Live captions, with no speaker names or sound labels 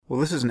Well,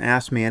 this is an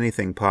Ask Me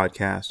Anything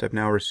podcast. I've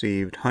now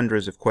received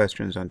hundreds of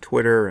questions on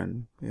Twitter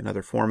and in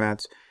other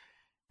formats,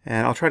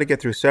 and I'll try to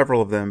get through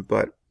several of them,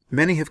 but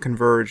many have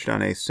converged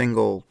on a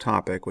single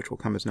topic, which will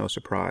come as no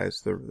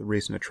surprise: the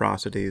recent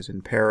atrocities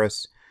in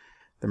Paris,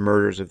 the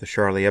murders of the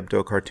Charlie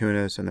Hebdo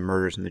cartoonist, and the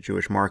murders in the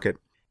Jewish market.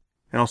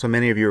 And also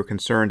many of you are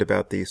concerned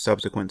about the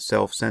subsequent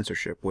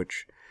self-censorship,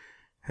 which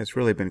has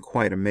really been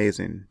quite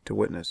amazing to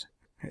witness.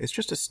 It's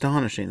just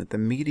astonishing that the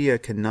media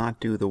cannot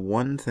do the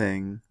one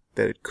thing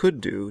that it could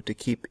do to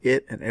keep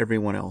it and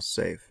everyone else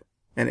safe.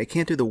 And it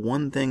can't do the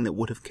one thing that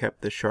would have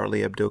kept the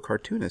Charlie Hebdo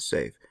cartoonist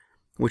safe,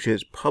 which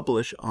is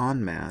publish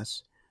en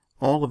masse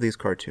all of these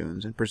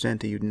cartoons and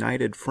present a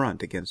united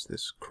front against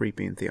this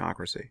creeping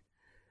theocracy.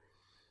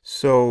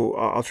 So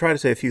I'll try to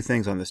say a few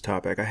things on this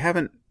topic. I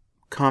haven't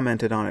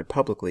commented on it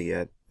publicly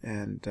yet,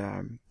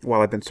 and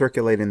while I've been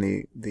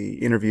circulating the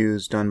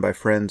interviews done by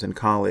friends and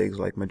colleagues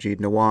like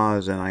Maajid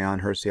Nawaz and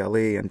Ayaan Hirsi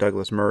Ali and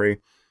Douglas Murray,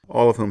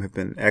 all of whom have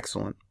been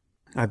excellent,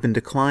 I've been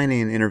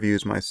declining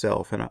interviews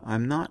myself, and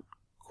I'm not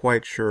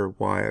quite sure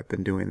why I've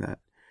been doing that.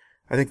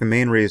 I think the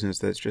main reason is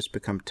that it's just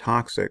become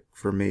toxic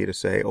for me to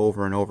say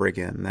over and over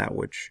again that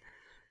which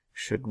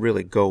should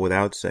really go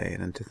without saying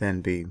and to then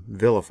be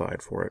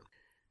vilified for it.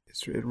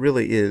 It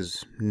really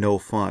is no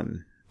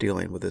fun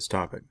dealing with this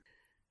topic.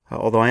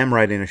 Although I am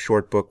writing a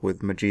short book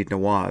with Maajid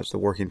Nawaz, the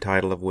working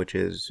title of which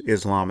is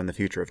Islam and the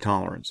Future of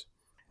Tolerance.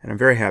 And I'm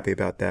very happy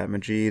about that.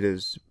 Maajid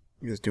is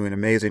doing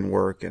amazing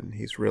work, and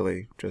he's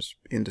really just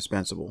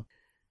indispensable.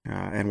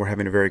 And we're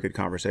having a very good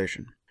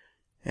conversation.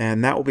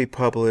 And that will be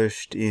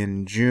published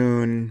in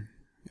June,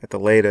 at the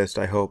latest,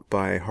 I hope,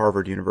 by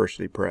Harvard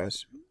University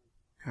Press.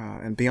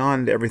 And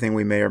beyond everything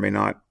we may or may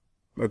not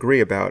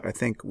agree about, I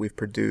think we've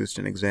produced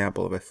an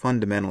example of a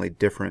fundamentally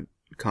different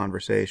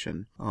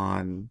conversation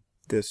on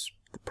the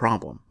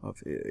problem of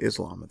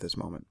Islam at this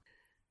moment.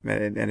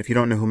 And if you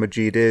don't know who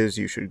Maajid is,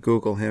 you should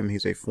Google him.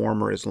 He's a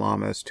former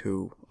Islamist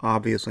who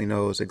obviously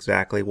knows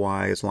exactly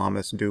why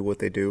Islamists do what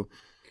they do.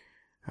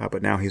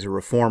 But now he's a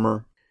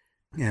reformer,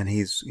 and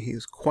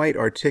he's quite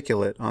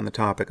articulate on the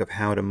topic of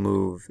how to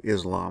move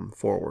Islam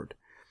forward.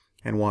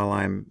 And while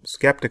I'm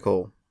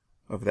skeptical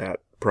of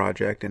that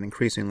project and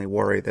increasingly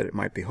worried that it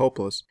might be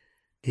hopeless,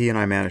 he and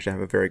I managed to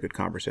have a very good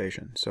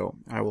conversation. So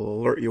I will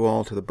alert you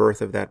all to the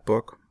birth of that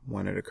book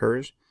when it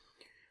occurs.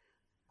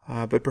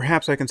 But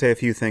perhaps I can say a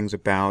few things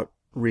about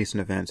recent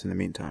events in the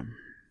meantime.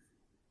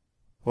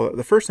 Well,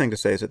 the first thing to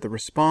say is that the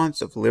response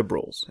of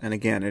liberals, and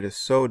again, it is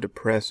so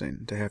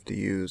depressing to have to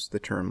use the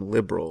term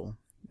liberal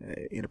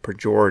in a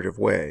pejorative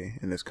way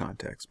in this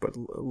context, but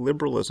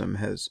liberalism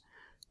has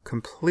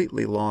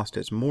completely lost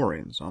its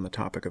moorings on the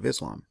topic of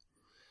Islam.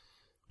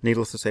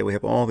 Needless to say, we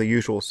have all the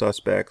usual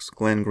suspects: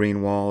 Glenn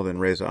Greenwald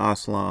and Reza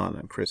Aslan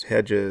and Chris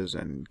Hedges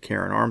and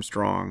Karen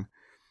Armstrong,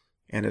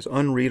 and as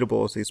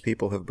unreadable as these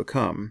people have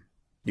become,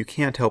 you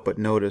can't help but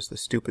notice the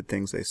stupid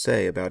things they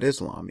say about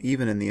Islam,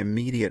 even in the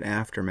immediate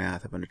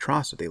aftermath of an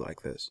atrocity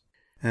like this.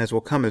 And as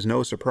will come as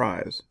no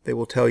surprise, they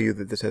will tell you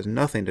that this has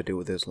nothing to do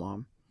with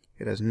Islam.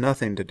 It has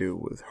nothing to do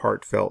with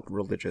heartfelt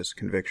religious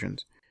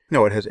convictions.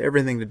 No, it has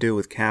everything to do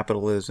with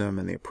capitalism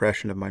and the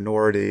oppression of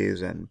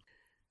minorities and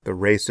the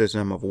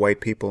racism of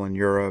white people in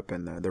Europe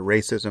and the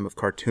racism of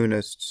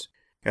cartoonists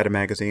at a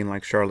magazine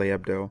like Charlie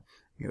Hebdo.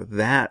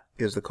 That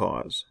is the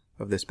cause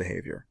of this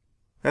behavior.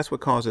 That's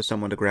what causes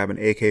someone to grab an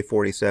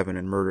AK-47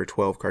 and murder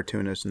 12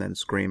 cartoonists and then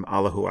scream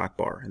Allahu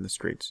Akbar in the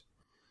streets.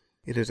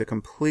 It is a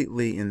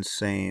completely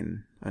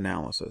insane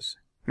analysis.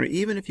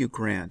 Even if you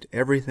grant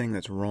everything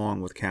that's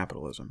wrong with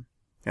capitalism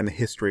and the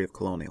history of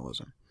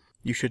colonialism,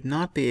 you should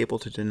not be able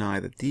to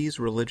deny that these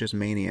religious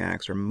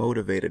maniacs are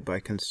motivated by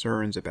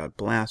concerns about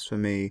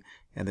blasphemy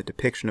and the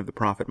depiction of the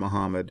Prophet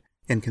Muhammad,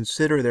 and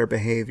consider their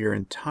behavior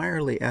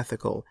entirely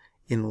ethical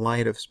in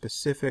light of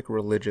specific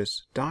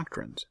religious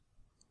doctrines.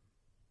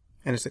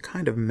 And it's a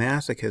kind of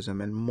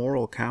masochism and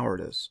moral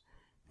cowardice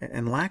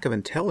and lack of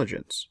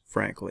intelligence,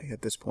 frankly,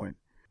 at this point,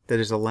 that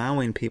is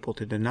allowing people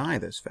to deny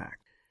this fact.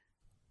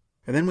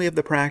 And then we have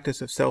the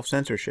practice of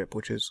self-censorship,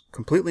 which is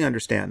completely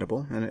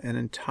understandable and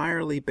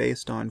entirely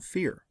based on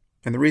fear.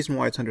 And the reason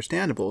why it's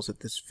understandable is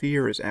that this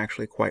fear is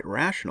actually quite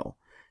rational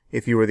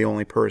if you were the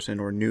only person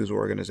or news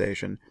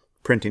organization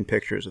printing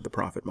pictures of the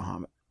Prophet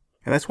Muhammad.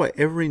 And that's why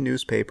every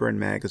newspaper and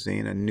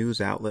magazine and news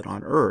outlet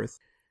on Earth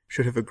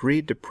should have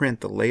agreed to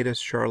print the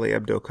latest Charlie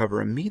Hebdo cover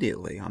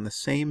immediately on the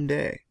same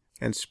day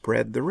and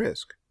spread the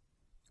risk.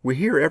 We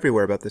hear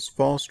everywhere about this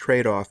false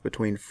trade-off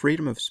between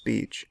freedom of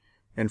speech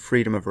and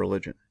freedom of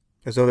religion,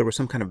 as though there was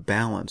some kind of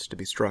balance to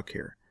be struck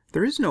here.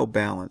 There is no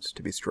balance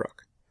to be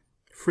struck.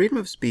 Freedom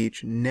of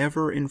speech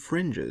never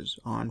infringes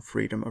on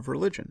freedom of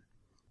religion.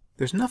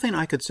 There's nothing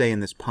I could say in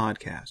this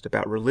podcast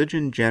about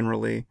religion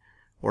generally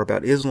or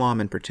about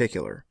Islam in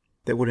particular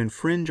that would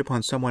infringe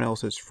upon someone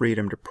else's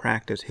freedom to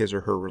practice his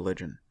or her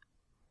religion.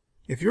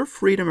 If your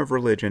freedom of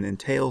religion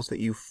entails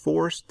that you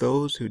force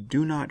those who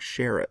do not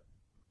share it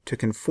to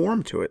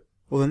conform to it,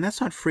 well, then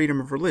that's not freedom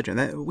of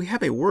religion. We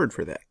have a word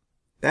for that.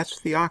 That's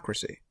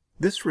theocracy.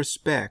 This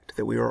respect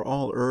that we are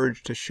all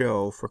urged to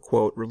show for,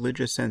 quote,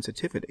 religious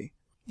sensitivity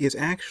is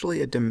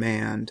actually a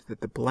demand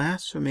that the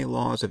blasphemy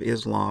laws of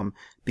Islam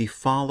be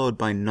followed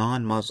by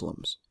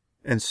non-Muslims.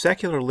 And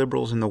secular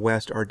liberals in the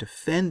West are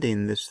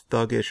defending this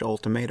thuggish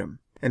ultimatum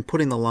and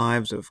putting the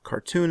lives of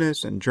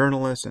cartoonists and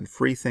journalists and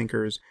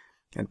freethinkers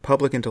and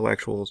public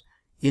intellectuals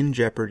in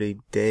jeopardy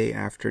day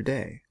after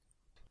day.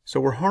 So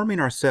we're harming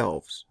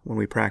ourselves when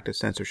we practice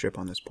censorship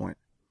on this point.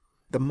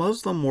 The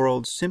Muslim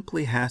world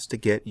simply has to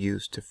get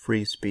used to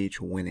free speech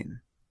winning.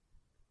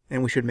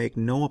 And we should make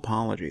no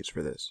apologies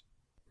for this.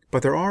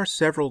 But there are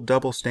several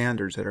double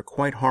standards that are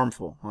quite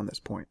harmful on this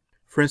point.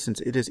 For instance,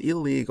 it is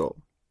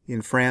illegal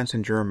in France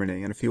and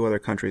Germany and a few other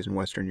countries in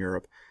Western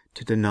Europe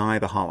to deny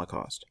the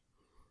Holocaust.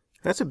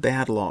 That's a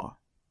bad law.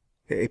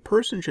 A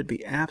person should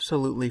be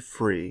absolutely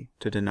free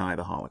to deny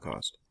the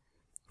Holocaust,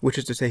 which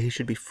is to say he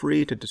should be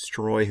free to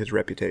destroy his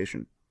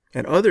reputation,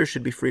 and others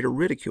should be free to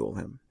ridicule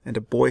him and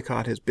to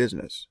boycott his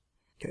business.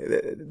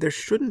 There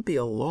shouldn't be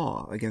a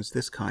law against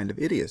this kind of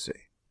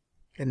idiocy.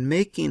 And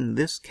making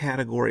this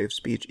category of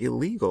speech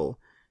illegal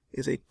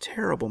is a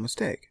terrible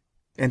mistake.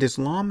 And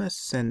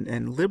Islamists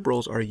and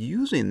liberals are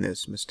using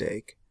this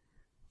mistake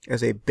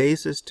as a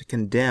basis to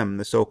condemn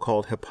the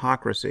so-called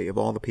hypocrisy of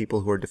all the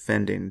people who are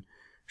defending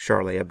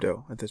Charlie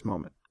Hebdo at this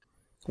moment.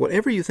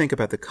 Whatever you think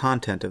about the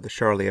content of the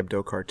Charlie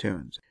Hebdo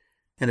cartoons,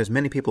 and as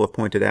many people have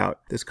pointed out,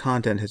 this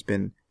content has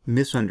been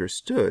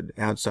misunderstood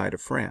outside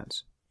of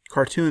France.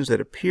 Cartoons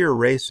that appear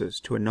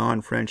racist to a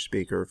non-French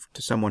speaker,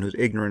 to someone who's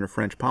ignorant of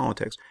French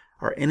politics,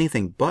 are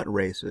anything but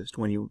racist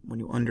when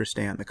you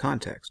understand the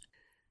context.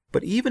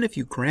 But even if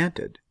you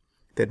granted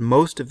that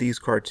most of these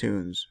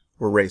cartoons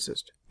were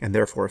racist and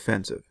therefore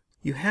offensive,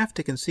 you have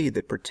to concede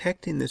that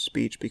protecting this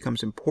speech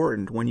becomes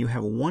important when you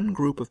have one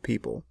group of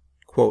people,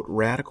 quote,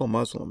 radical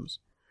Muslims,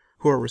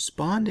 who are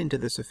responding to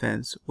this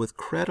offense with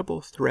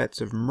credible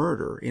threats of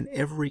murder in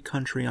every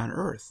country on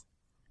earth.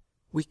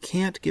 We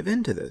can't give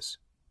in to this.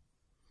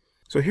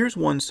 So here's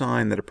one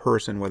sign that a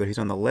person, whether he's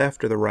on the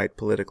left or the right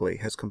politically,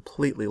 has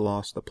completely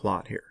lost the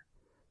plot here.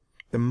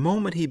 The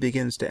moment he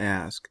begins to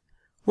ask,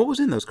 what was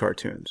in those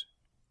cartoons?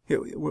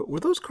 Were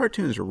those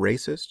cartoons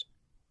racist?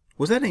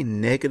 Was that a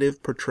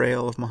negative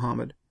portrayal of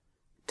Muhammad?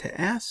 To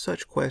ask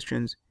such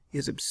questions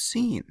is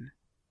obscene.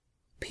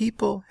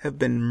 People have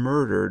been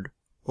murdered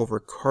over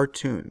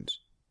cartoons.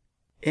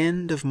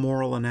 End of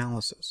moral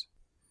analysis.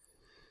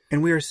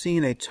 And we are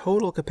seeing a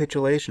total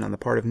capitulation on the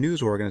part of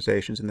news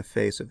organizations in the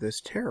face of this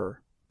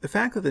terror. The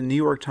fact that the New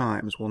York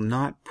Times will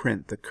not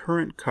print the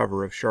current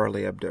cover of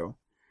Charlie Hebdo,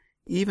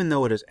 even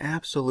though it is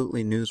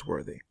absolutely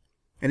newsworthy,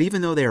 and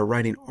even though they are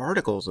writing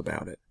articles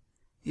about it,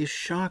 is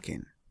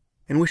shocking.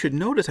 And we should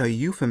notice how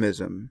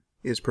euphemism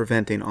is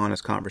preventing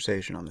honest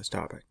conversation on this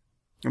topic.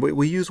 And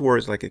we use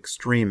words like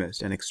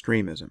extremist and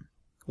extremism.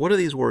 What do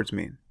these words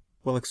mean?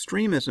 Well,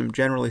 extremism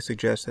generally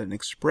suggests that an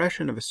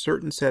expression of a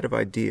certain set of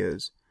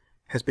ideas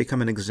has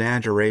become an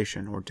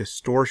exaggeration or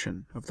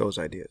distortion of those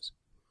ideas.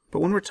 But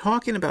when we're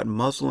talking about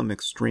Muslim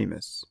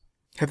extremists,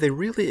 have they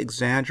really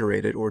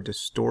exaggerated or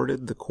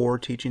distorted the core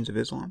teachings of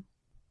Islam?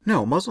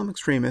 No, Muslim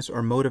extremists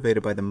are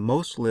motivated by the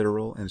most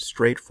literal and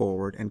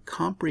straightforward and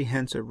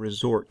comprehensive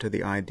resort to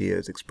the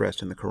ideas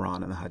expressed in the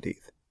Quran and the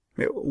Hadith.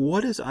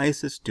 What is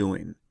ISIS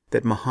doing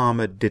that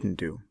Muhammad didn't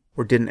do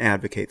or didn't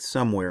advocate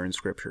somewhere in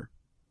Scripture?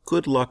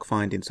 Good luck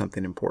finding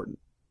something important.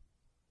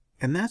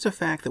 And that's a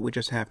fact that we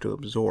just have to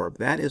absorb.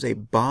 That is a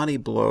body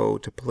blow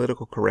to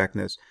political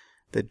correctness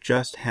that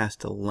just has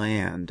to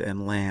land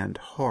and land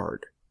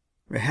hard.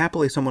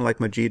 Happily, someone like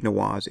Majid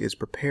Nawaz is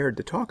prepared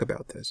to talk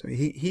about this. I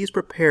mean, he's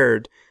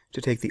prepared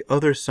to take the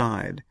other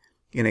side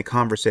in a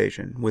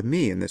conversation, with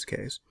me in this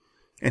case,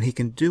 and he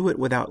can do it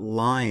without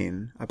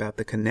lying about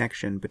the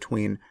connection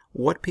between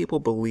what people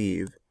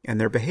believe and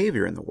their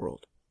behavior in the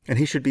world. And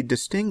he should be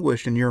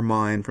distinguished in your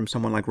mind from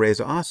someone like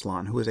Reza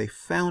Aslan, who is a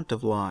fount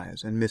of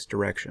lies and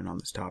misdirection on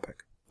this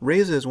topic.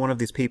 Reza is one of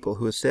these people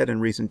who has said in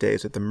recent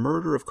days that the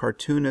murder of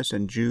cartoonists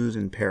and Jews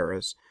in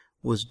Paris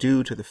was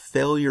due to the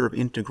failure of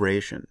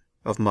integration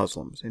of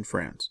Muslims in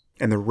France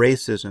and the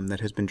racism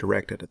that has been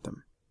directed at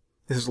them.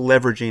 This is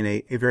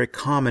leveraging a very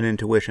common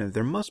intuition that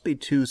there must be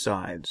two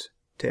sides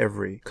to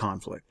every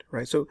conflict,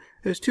 right? So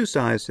there's two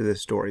sides to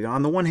this story.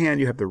 On the one hand,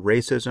 you have the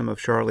racism of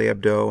Charlie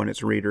Hebdo and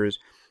its readers,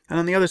 and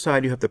on the other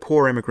side, you have the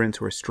poor immigrants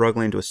who are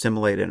struggling to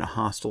assimilate in a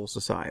hostile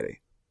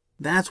society.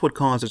 That's what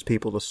causes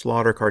people to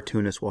slaughter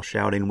cartoonists while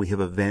shouting, "We have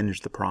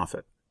avenged the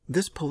Prophet."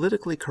 This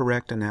politically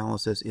correct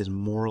analysis is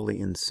morally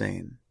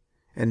insane,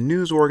 and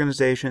news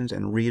organizations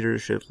and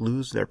readers should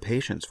lose their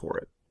patience for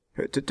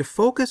it. To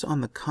focus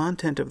on the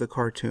content of the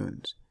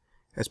cartoons,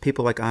 as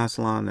people like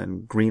Aslan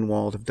and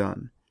Greenwald have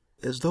done,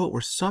 as though it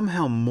were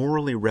somehow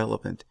morally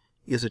relevant,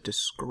 is a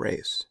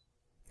disgrace.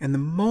 And the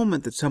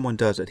moment that someone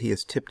does it, he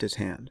has tipped his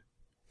hand.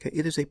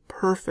 It is a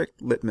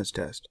perfect litmus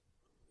test.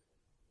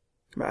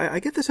 I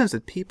get the sense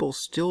that people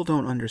still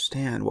don't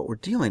understand what we're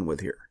dealing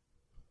with here.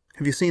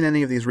 Have you seen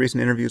any of these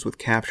recent interviews with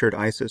captured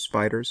ISIS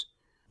fighters?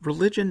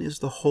 Religion is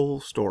the whole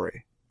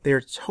story. They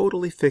are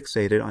totally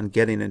fixated on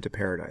getting into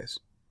paradise.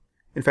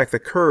 In fact, the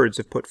Kurds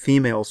have put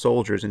female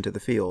soldiers into the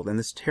field, and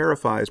this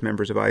terrifies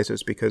members of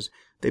ISIS because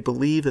they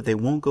believe that they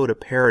won't go to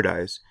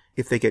paradise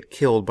if they get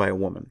killed by a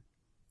woman.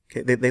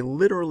 Okay, they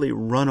literally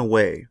run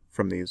away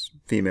from these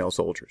female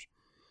soldiers.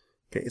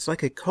 Okay, it's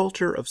like a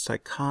culture of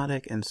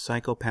psychotic and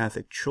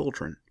psychopathic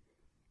children.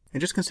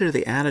 And just consider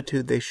the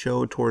attitude they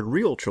showed toward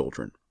real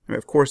children. I mean,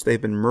 of course,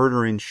 they've been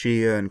murdering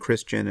Shia and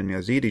Christian and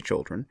Yazidi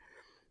children,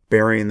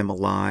 burying them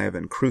alive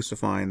and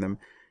crucifying them,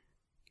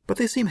 but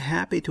they seem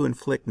happy to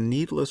inflict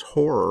needless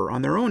horror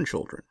on their own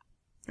children.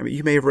 I mean,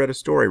 you may have read a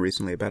story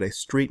recently about a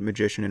street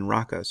magician in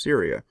Raqqa,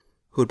 Syria,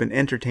 who had been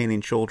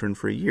entertaining children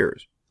for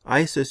years.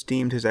 ISIS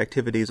deemed his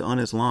activities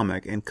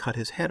un-Islamic and cut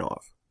his head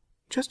off.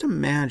 Just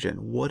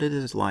imagine what it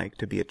is like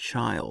to be a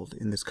child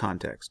in this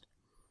context.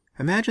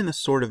 Imagine the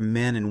sort of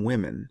men and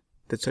women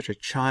that such a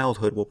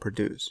childhood will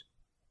produce.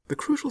 The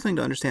crucial thing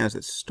to understand is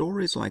that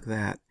stories like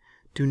that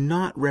do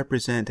not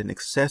represent an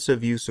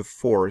excessive use of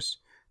force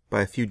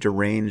by a few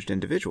deranged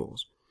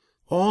individuals.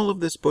 All of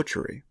this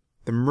butchery,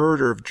 the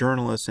murder of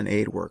journalists and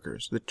aid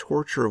workers, the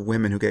torture of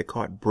women who get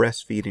caught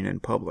breastfeeding in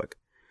public,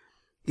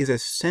 is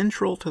as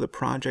central to the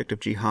project of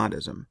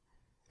jihadism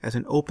as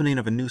an opening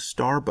of a new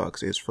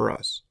Starbucks is for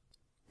us.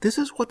 This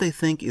is what they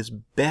think is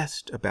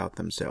best about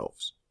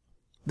themselves.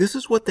 This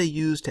is what they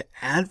use to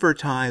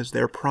advertise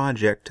their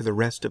project to the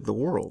rest of the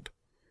world.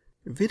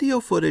 Video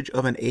footage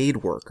of an aid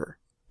worker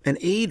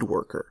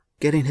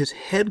getting his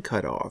head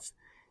cut off,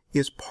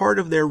 is part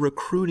of their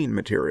recruiting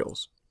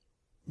materials.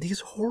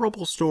 These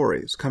horrible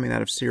stories coming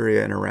out of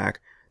Syria and Iraq,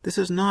 this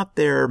is not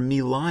their My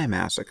Lai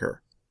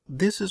massacre.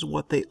 This is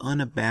what they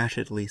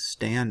unabashedly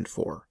stand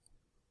for.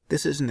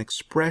 This is an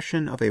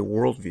expression of a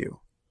worldview,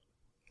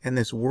 and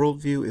this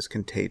worldview is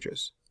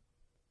contagious.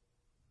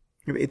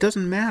 It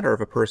doesn't matter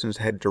if a person's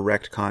had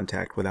direct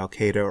contact with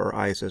Al-Qaeda or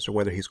ISIS or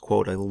whether he's,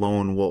 quote, a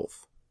lone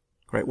wolf.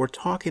 Right? We're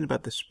talking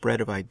about the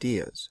spread of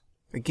ideas.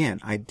 Again,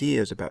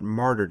 ideas about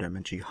martyrdom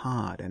and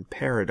jihad and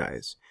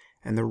paradise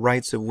and the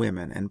rights of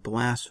women and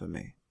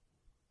blasphemy.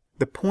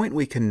 The point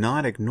we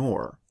cannot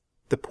ignore,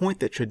 the point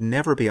that should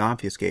never be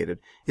obfuscated,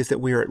 is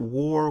that we are at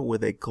war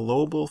with a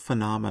global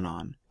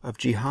phenomenon of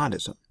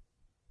jihadism.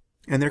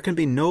 And there can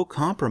be no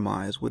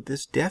compromise with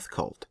this death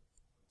cult.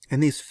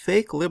 And these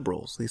fake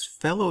liberals, these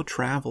fellow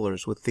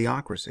travelers with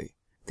theocracy,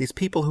 these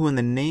people who in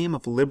the name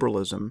of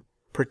liberalism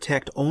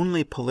protect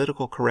only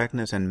political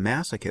correctness and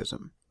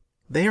masochism,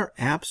 they are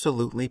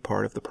absolutely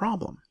part of the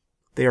problem.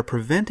 They are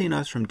preventing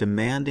us from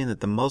demanding that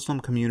the Muslim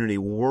community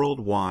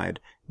worldwide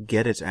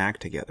get its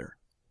act together.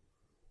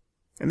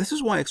 And this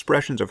is why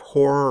expressions of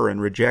horror and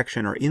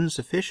rejection are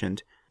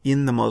insufficient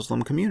in the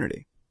Muslim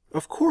community.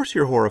 Of course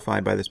you're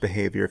horrified by this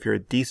behavior if you're a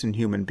decent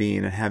human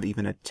being and have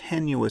even a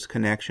tenuous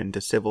connection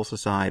to civil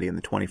society in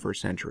the 21st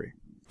century.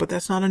 But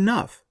that's not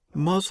enough.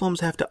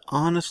 Muslims have to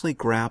honestly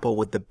grapple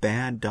with the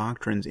bad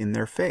doctrines in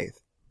their faith.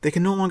 They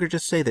can no longer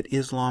just say that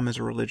Islam is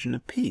a religion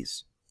of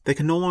peace. They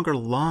can no longer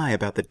lie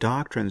about the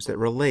doctrines that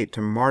relate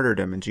to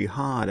martyrdom and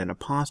jihad and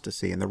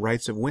apostasy and the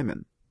rights of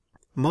women.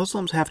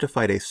 Muslims have to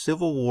fight a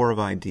civil war of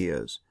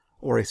ideas,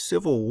 or a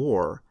civil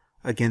war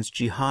against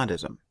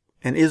jihadism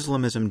and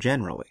Islamism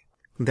generally.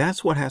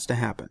 That's what has to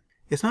happen.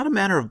 It's not a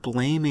matter of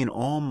blaming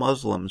all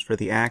Muslims for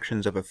the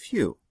actions of a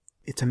few.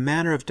 It's a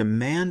matter of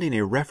demanding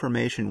a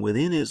reformation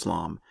within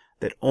Islam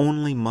that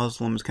only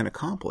Muslims can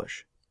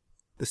accomplish.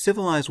 The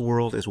civilized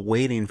world is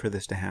waiting for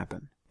this to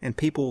happen, and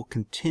people will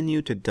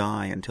continue to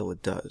die until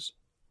it does.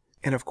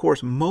 And of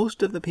course,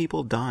 most of the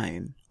people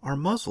dying are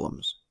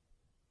Muslims.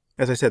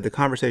 As I said, the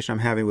conversation I'm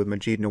having with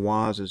Maajid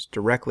Nawaz is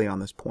directly on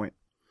this point.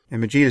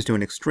 And Maajid is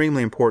doing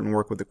extremely important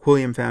work with the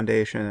Quilliam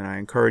Foundation, and I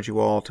encourage you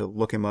all to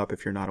look him up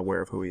if you're not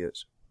aware of who he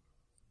is.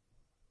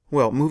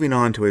 Well, moving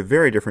on to a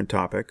very different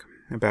topic,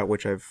 about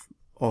which I've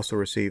also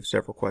received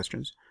several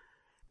questions.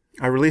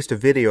 I released a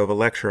video of a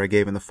lecture I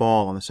gave in the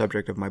fall on the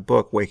subject of my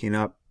book, Waking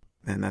Up,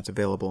 and that's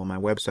available on my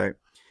website.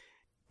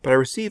 But I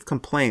received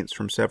complaints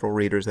from several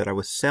readers that I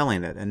was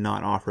selling it and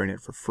not offering it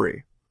for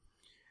free.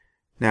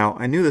 Now,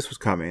 I knew this was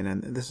coming,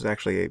 and this is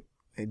actually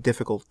a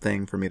difficult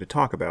thing for me to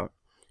talk about,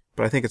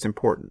 but I think it's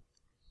important.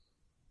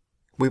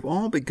 We've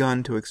all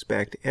begun to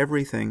expect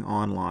everything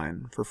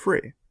online for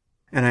free,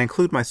 and I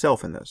include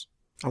myself in this.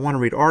 I want to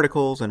read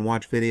articles and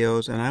watch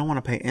videos, and I don't want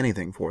to pay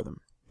anything for them.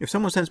 If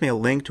someone sends me a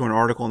link to an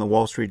article in the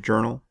Wall Street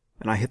Journal,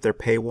 and I hit their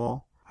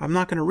paywall, I'm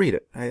not going to read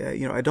it.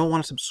 I don't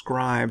want to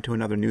subscribe to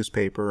another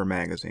newspaper or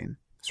magazine.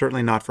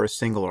 Certainly not for a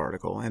single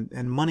article,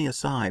 and money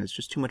aside, it's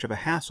just too much of a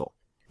hassle.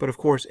 But of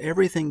course,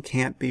 everything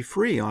can't be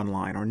free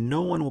online, or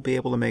no one will be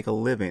able to make a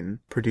living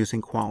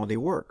producing quality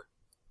work.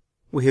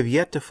 We have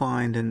yet to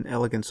find an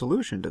elegant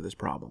solution to this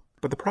problem.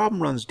 But the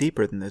problem runs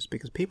deeper than this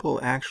because people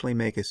actually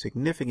make a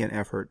significant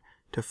effort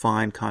to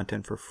find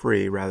content for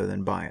free rather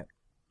than buy it.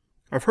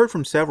 I've heard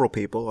from several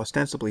people,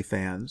 ostensibly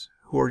fans,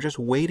 who are just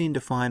waiting to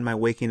find my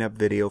Waking Up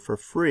video for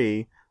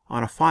free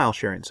on a file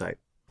sharing site,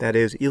 that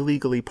is,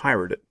 illegally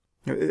pirated.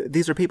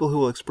 These are people who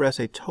will express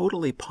a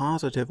totally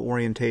positive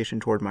orientation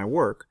toward my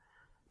work,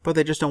 but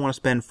they just don't want to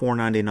spend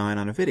 $4.99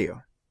 on a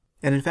video.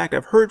 And in fact,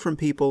 I've heard from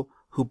people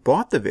who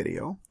bought the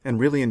video and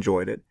really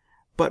enjoyed it,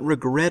 but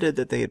regretted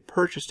that they had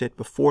purchased it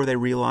before they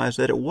realized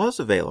that it was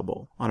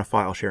available on a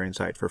file-sharing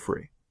site for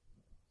free.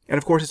 And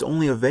of course, it's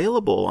only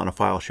available on a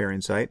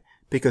file-sharing site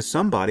because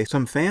somebody,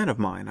 some fan of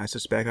mine, I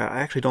suspect, I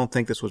actually don't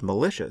think this was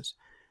malicious,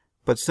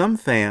 but some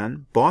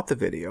fan bought the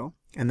video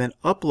and then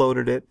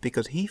uploaded it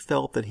because he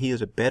felt that he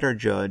is a better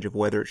judge of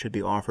whether it should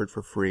be offered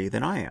for free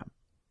than I am.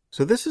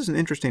 So this is an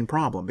interesting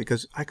problem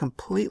because I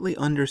completely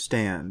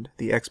understand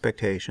the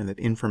expectation that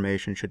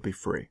information should be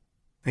free.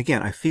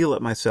 Again, I feel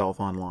it myself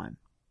online.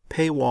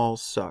 Paywalls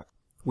suck.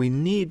 We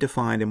need to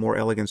find a more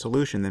elegant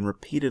solution than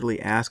repeatedly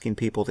asking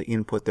people to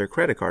input their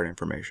credit card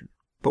information.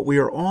 But we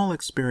are all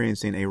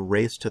experiencing a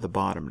race to the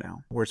bottom now,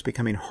 where it's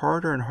becoming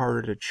harder and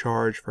harder to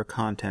charge for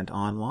content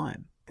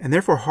online, and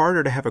therefore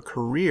harder to have a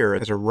career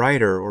as a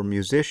writer or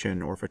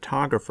musician or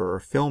photographer or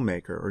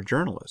filmmaker or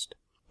journalist.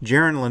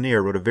 Jaron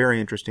Lanier wrote a very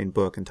interesting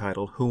book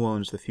entitled Who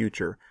Owns the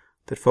Future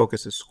that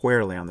focuses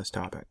squarely on this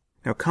topic.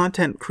 Now,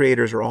 content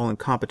creators are all in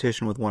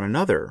competition with one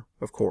another,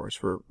 of course,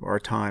 for our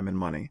time and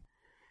money,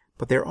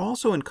 but they're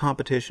also in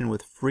competition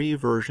with free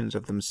versions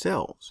of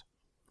themselves.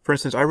 For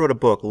instance, I wrote a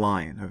book,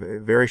 Lion, a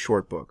very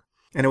short book,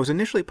 and it was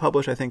initially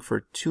published, I think,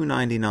 for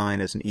 $2.99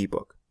 as an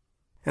ebook.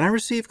 And I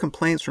received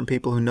complaints from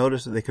people who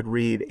noticed that they could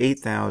read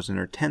 8,000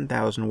 or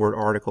 10,000 word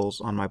articles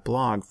on my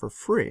blog for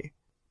free.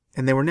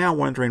 And they were now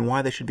wondering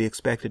why they should be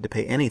expected to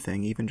pay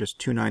anything, even just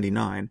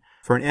 $2.99,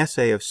 for an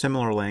essay of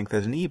similar length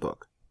as an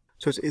ebook.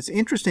 So it's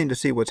interesting to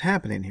see what's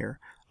happening here.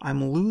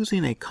 I'm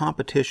losing a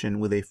competition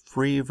with a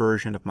free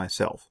version of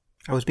myself.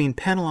 I was being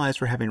penalized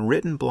for having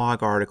written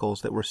blog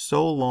articles that were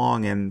so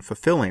long and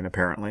fulfilling,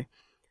 apparently,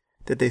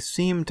 that they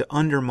seemed to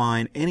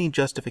undermine any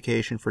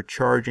justification for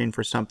charging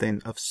for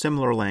something of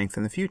similar length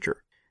in the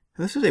future.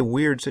 And this is a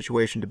weird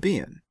situation to be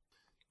in.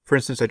 For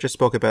instance, I just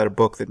spoke about a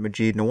book that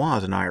Majid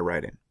Nawaz and I are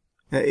writing.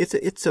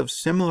 It's of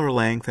similar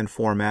length and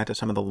format to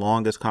some of the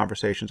longest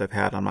conversations I've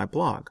had on my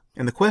blog.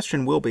 And the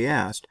question will be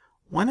asked,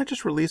 why not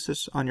just release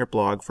this on your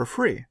blog for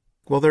free?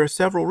 Well, there are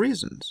several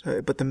reasons,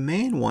 but the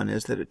main one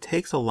is that it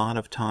takes a lot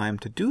of time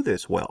to do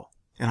this well.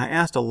 And I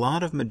asked a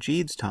lot of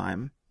Majid's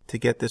time to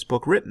get this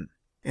book written.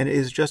 And it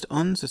is just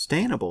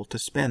unsustainable to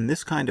spend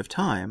this kind of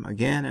time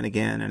again and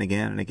again and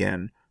again and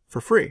again for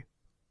free.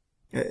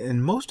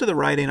 And most of the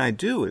writing I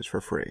do is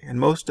for free, and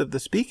most of the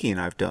speaking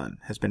I've done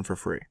has been for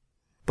free.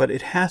 But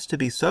it has to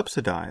be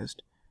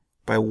subsidized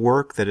by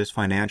work that is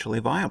financially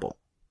viable.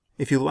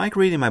 If you like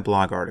reading my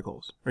blog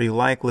articles, or you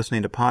like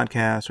listening to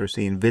podcasts or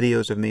seeing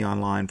videos of me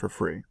online for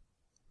free,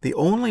 the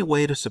only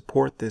way to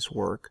support this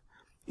work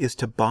is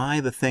to buy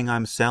the thing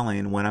I'm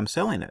selling when I'm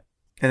selling it.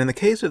 And in the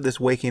case of this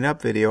waking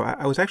up video,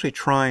 I was actually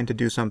trying to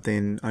do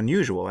something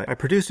unusual. I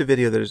produced a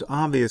video that is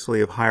obviously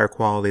of higher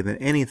quality than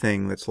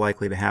anything that's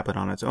likely to happen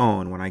on its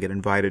own when I get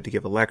invited to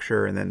give a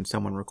lecture and then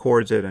someone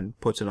records it and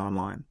puts it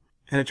online.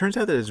 And it turns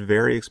out that it's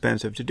very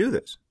expensive to do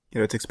this.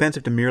 It's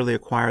expensive to merely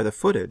acquire the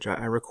footage.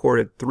 I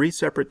recorded 3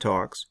 separate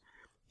talks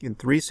in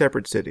 3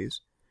 separate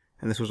cities,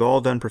 and this was all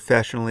done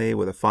professionally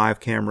with a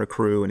 5-camera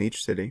crew in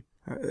each city.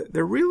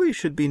 There really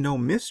should be no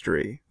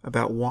mystery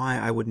about why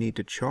I would need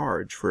to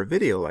charge for a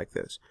video like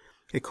this.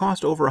 It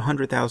cost over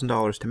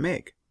 $100,000 to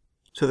make.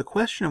 So the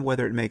question of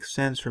whether it makes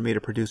sense for me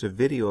to produce a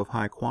video of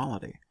high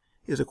quality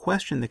is a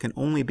question that can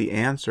only be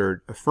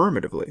answered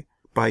affirmatively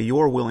by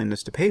your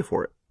willingness to pay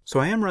for it. So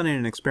I am running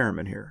an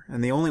experiment here,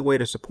 and the only way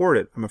to support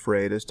it, I'm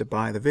afraid, is to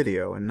buy the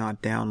video and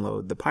not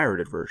download the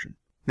pirated version.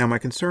 Now, my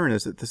concern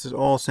is that this is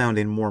all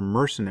sounding more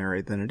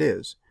mercenary than it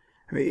is.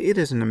 I mean, it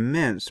is an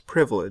immense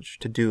privilege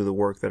to do the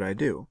work that I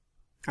do.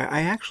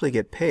 I actually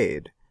get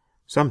paid,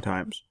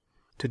 sometimes,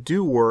 to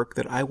do work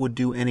that I would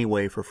do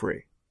anyway for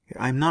free.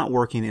 I'm not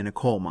working in a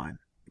coal mine.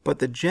 But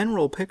the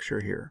general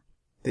picture here,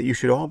 that you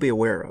should all be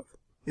aware of,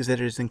 is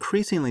that it is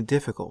increasingly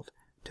difficult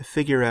to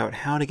figure out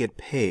how to get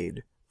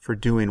paid for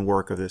doing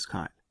work of this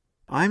kind.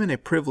 I'm in a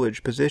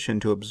privileged position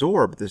to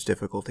absorb this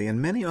difficulty,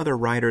 and many other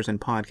writers and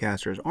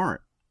podcasters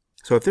aren't.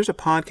 So if there's a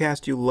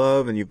podcast you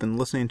love and you've been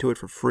listening to it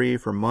for free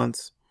for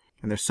months,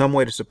 and there's some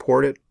way to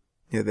support it,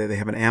 they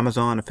have an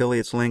Amazon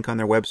affiliates link on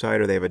their website,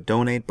 or they have a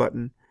donate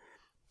button,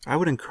 I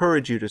would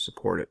encourage you to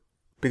support it,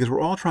 because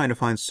we're all trying to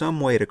find some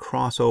way to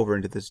cross over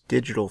into this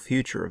digital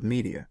future of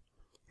media.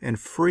 And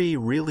free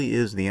really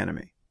is the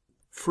enemy.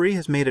 Free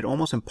has made it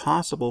almost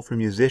impossible for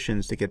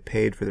musicians to get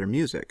paid for their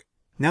music.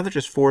 Now they're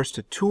just forced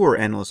to tour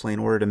endlessly in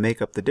order to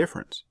make up the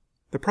difference.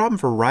 The problem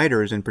for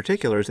writers in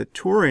particular is that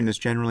touring is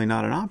generally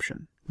not an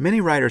option. Many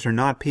writers are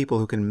not people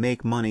who can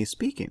make money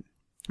speaking.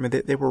 I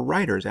mean, they were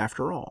writers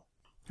after all.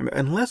 I mean,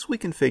 unless we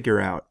can figure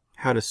out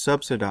how to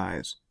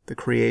subsidize the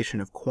creation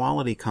of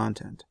quality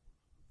content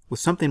with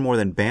something more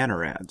than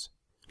banner ads,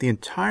 the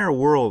entire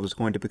world is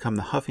going to become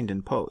the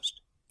Huffington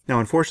Post. Now,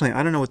 unfortunately,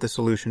 I don't know what the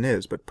solution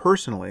is, but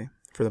personally,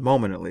 for the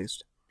moment at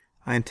least,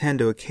 I intend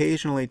to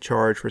occasionally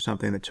charge for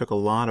something that took a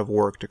lot of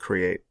work to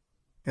create,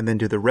 and then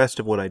do the rest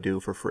of what I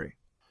do for free.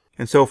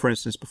 And so, for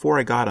instance, before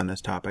I got on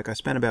this topic, I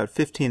spent about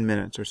 15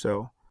 minutes or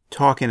so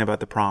talking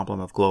about the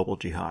problem of global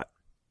jihad.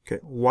 Okay,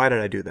 why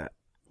did I do that?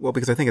 Well,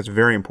 because I think it's a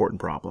very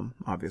important problem,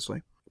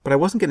 obviously. But I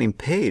wasn't getting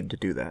paid to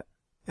do that.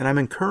 and I'm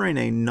incurring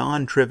a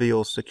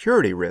non-trivial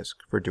security risk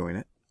for doing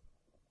it.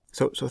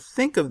 So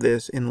think of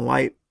this in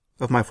light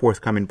of my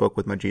forthcoming book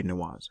with Maajid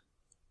Nawaz,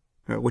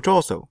 which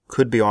also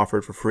could be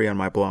offered for free on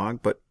my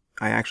blog, but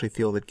I actually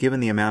feel that given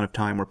the amount of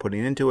time we're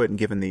putting into it and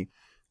given the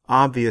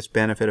obvious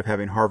benefit of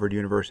having Harvard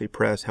University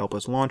Press help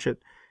us launch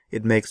it,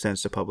 it makes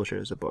sense to publish it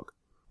as a book.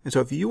 And so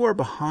if you are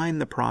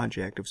behind the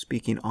project of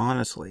speaking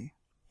honestly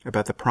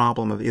about the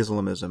problem of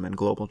Islamism and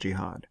global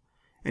jihad,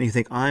 and you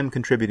think I'm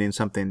contributing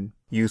something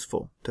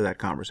useful to that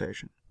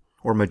conversation,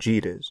 or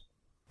Maajid is,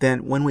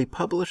 then when we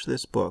publish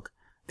this book,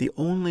 the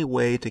only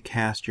way to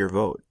cast your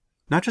vote,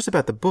 not just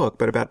about the book,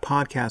 but about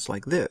podcasts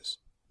like this,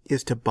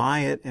 is to buy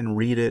it and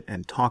read it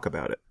and talk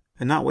about it,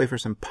 and not wait for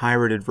some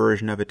pirated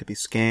version of it to be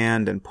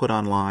scanned and put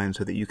online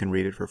so that you can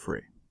read it for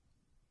free.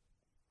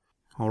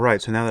 All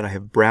right, so now that I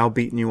have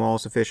browbeaten you all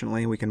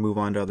sufficiently, we can move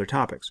on to other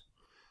topics.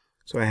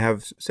 So I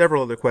have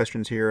several other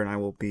questions here, and I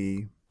will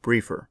be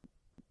briefer.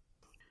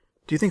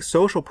 Do you think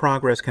social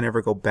progress can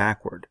ever go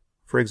backward?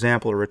 For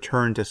example, a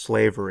return to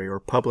slavery or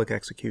public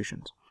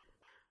executions?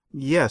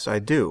 Yes, I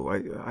do.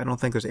 I don't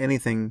think there's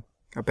anything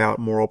about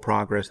moral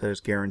progress that is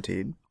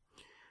guaranteed.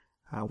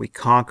 We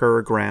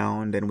conquer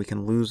ground, and we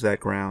can lose that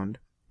ground,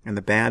 and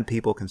the bad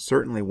people can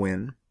certainly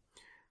win.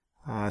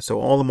 So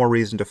all the more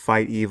reason to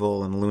fight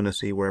evil and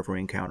lunacy wherever we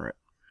encounter it.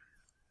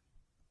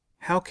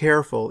 How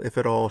careful, if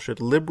at all,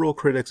 should liberal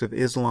critics of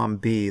Islam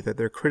be that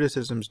their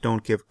criticisms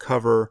don't give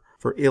cover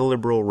for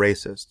illiberal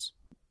racists?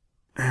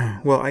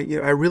 Well, I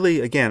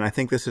really, again, I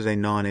think this is a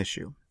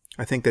non-issue.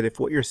 I think that if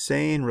what you're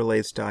saying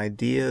relates to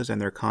ideas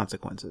and their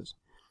consequences,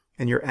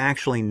 and you're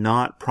actually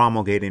not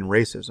promulgating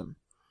racism,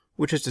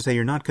 which is to say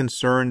you're not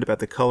concerned about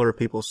the color of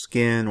people's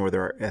skin or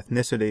their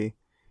ethnicity,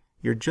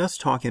 you're just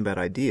talking about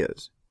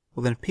ideas,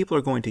 well then if people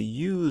are going to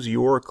use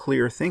your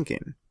clear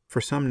thinking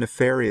for some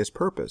nefarious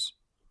purpose,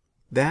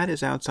 that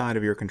is outside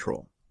of your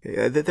control.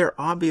 There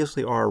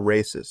obviously are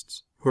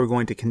racists who are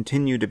going to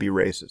continue to be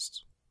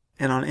racists.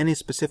 And on any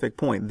specific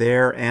point,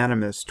 their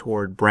animus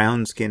toward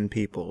brown-skinned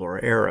people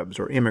or Arabs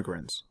or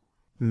immigrants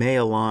may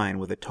align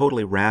with a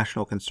totally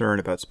rational concern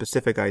about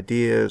specific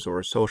ideas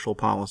or social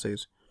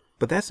policies.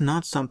 But that's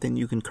not something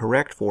you can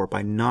correct for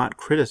by not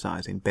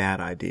criticizing bad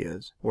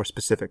ideas or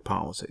specific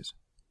policies.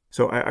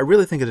 So I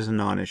really think it is a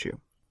non-issue.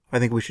 I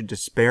think we should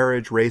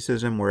disparage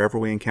racism wherever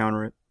we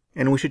encounter it.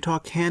 And we should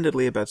talk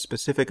candidly about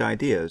specific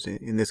ideas,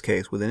 in this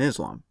case within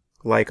Islam,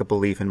 like a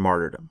belief in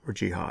martyrdom or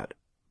jihad.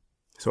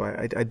 So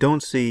I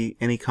don't see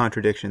any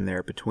contradiction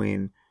there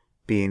between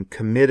being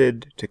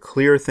committed to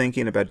clear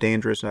thinking about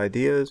dangerous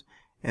ideas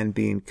and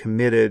being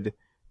committed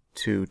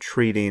to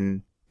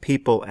treating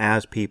people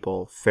as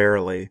people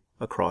fairly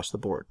across the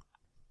board.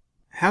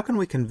 How can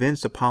we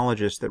convince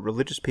apologists that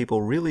religious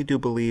people really do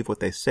believe what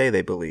they say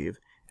they believe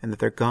and that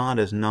their God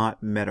is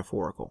not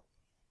metaphorical?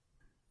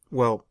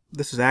 Well,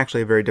 this is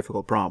actually a very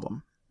difficult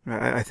problem.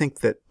 I think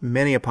that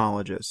many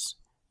apologists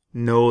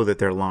know that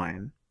they're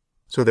lying.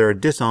 So there are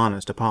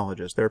dishonest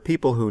apologists. There are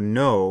people who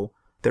know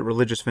that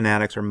religious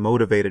fanatics are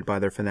motivated by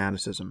their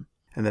fanaticism,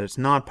 and that it's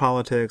not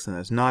politics, and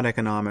that it's not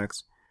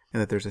economics,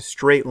 and that there's a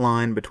straight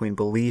line between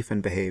belief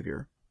and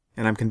behavior.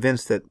 And I'm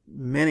convinced that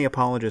many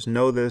apologists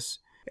know this,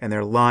 and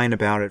they're lying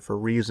about it for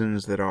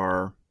reasons that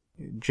are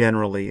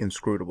generally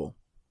inscrutable.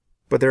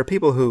 But there are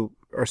people who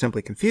are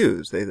simply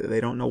confused.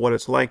 They don't know what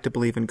it's like to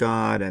believe in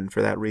God, and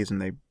for that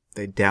reason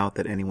they doubt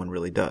that anyone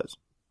really does.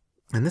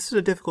 And this is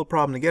a difficult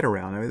problem to get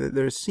around. I mean,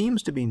 there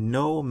seems to be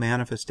no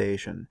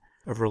manifestation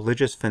of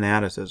religious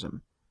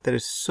fanaticism that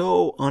is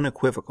so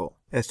unequivocal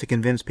as to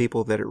convince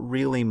people that it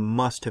really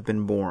must have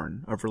been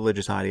born of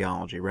religious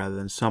ideology rather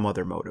than some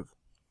other motive.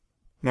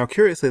 Now,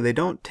 curiously, they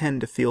don't tend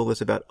to feel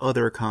this about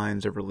other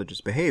kinds of religious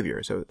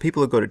behavior. So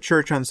people who go to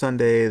church on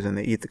Sundays and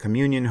they eat the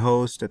communion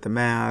host at the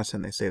Mass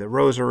and they say the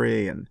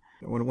rosary, and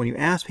when you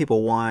ask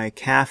people why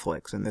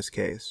Catholics, in this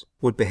case,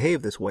 would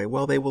behave this way,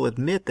 well, they will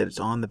admit that it's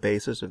on the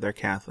basis of their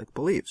Catholic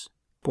beliefs.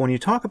 But when you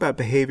talk about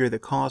behavior that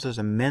causes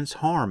immense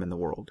harm in the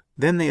world,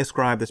 then they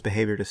ascribe this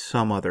behavior to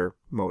some other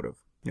motive.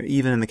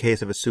 Even in the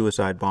case of a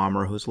suicide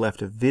bomber who's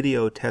left a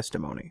video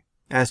testimony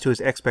as to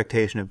his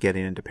expectation of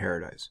getting into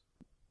paradise.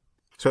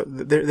 So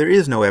there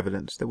is no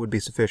evidence that would be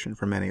sufficient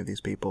for many of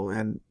these people,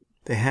 and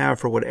they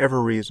have, for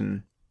whatever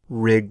reason,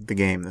 rigged the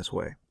game this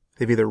way.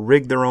 They've either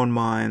rigged their own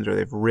minds or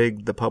they've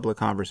rigged the public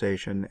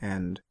conversation,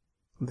 and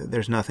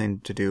there's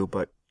nothing to do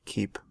but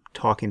keep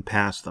talking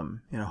past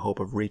them in a hope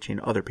of reaching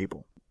other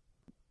people.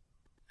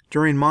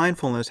 During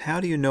mindfulness, how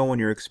do you know when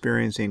you're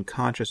experiencing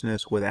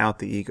consciousness without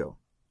the ego?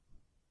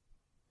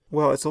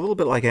 Well, it's a little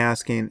bit like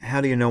asking,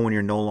 how do you know when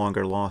you're no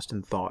longer lost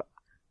in thought?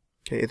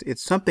 Okay,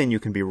 it's something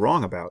you can be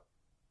wrong about.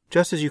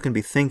 Just as you can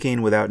be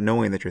thinking without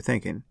knowing that you're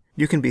thinking,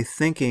 you can be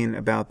thinking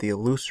about the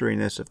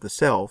illusoriness of the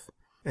self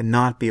and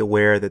not be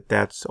aware that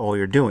that's all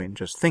you're doing,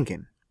 just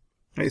thinking.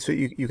 Right? So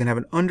you can have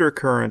an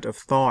undercurrent of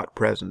thought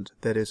present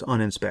that is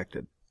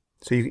uninspected.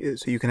 So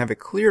you can have a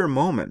clear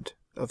moment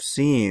of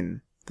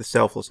seeing the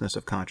selflessness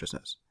of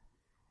consciousness,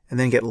 and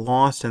then get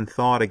lost in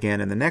thought again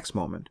in the next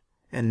moment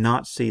and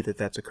not see that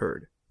that's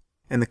occurred.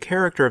 And the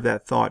character of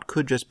that thought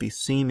could just be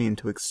seeming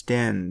to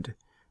extend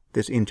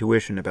this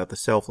intuition about the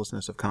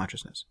selflessness of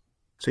consciousness.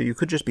 So you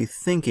could just be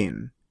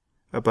thinking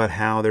about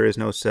how there is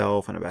no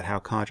self and about how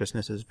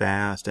consciousness is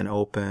vast and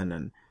open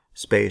and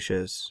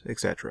spacious,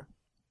 etc.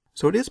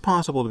 So it is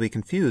possible to be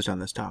confused on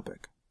this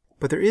topic,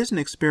 but there is an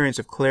experience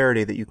of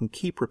clarity that you can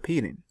keep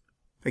repeating.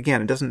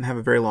 Again, it doesn't have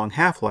a very long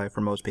half-life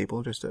for most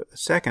people, just a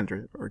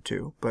second or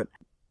two, but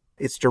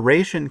its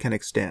duration can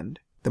extend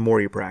the more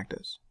you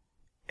practice.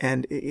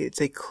 And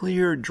it's a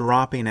clear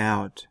dropping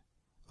out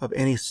of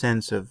any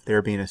sense of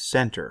there being a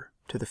center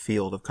to the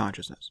field of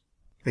consciousness.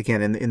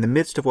 Again, in the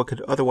midst of what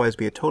could otherwise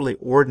be a totally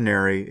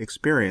ordinary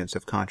experience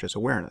of conscious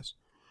awareness.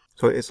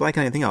 So it's like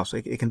anything else.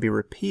 It can be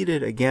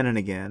repeated again and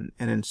again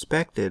and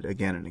inspected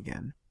again and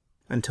again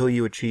until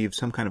you achieve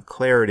some kind of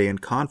clarity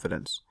and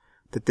confidence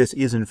that this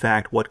is in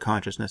fact what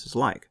consciousness is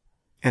like.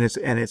 And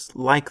it's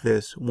like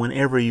this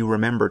whenever you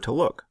remember to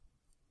look.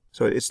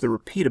 So it's the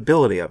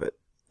repeatability of it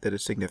that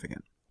is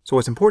significant. So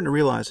what's important to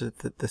realize is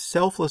that the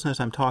selflessness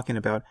I'm talking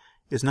about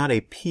is not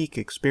a peak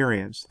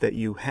experience that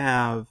you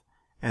have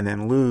and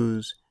then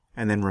lose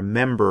and then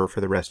remember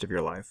for the rest of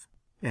your life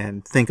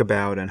and think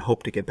about and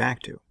hope to get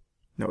back to.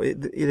 No,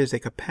 it is a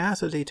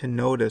capacity to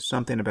notice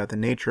something about the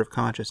nature of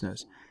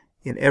consciousness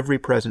in every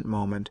present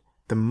moment,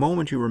 the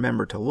moment you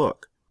remember to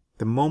look,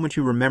 the moment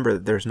you remember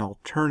that there's an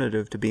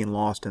alternative to being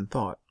lost in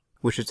thought,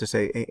 which is to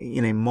say,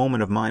 in a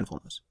moment of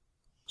mindfulness.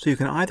 So you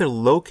can either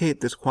locate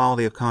this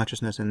quality of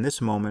consciousness in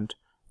this moment,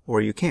 or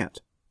you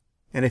can't.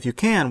 And if you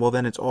can, well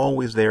then it's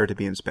always there to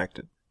be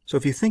inspected. So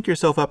if you think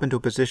yourself up into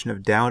a position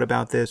of doubt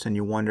about this, and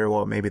you wonder,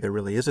 well, maybe there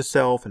really is a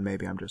self, and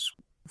maybe I'm just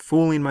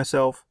fooling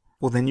myself,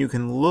 well then you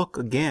can look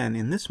again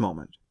in this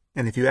moment.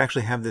 And if you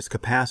actually have this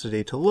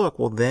capacity to look,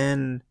 well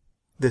then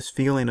this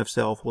feeling of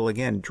self will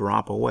again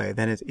drop away.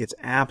 Then its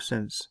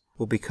absence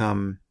will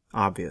become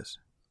obvious.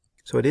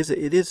 So it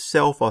is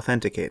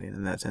self-authenticating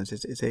in that sense.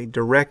 It's a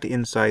direct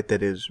insight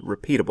that is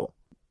repeatable.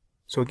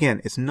 So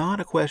again, it's not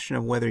a question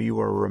of whether you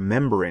are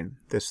remembering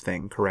this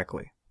thing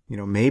correctly. You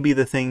know, maybe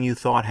the thing you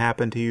thought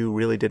happened to you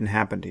really didn't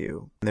happen to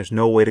you. And there's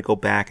no way to go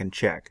back and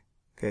check.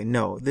 Okay,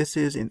 no, this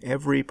is in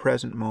every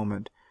present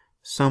moment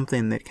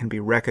something that can be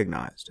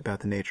recognized about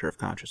the nature of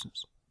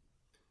consciousness.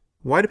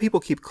 Why do people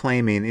keep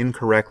claiming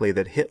incorrectly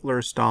that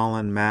Hitler,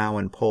 Stalin, Mao,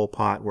 and Pol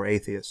Pot were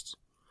atheists?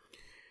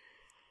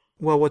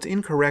 Well, what's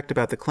incorrect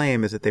about the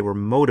claim is that they were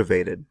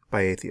motivated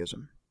by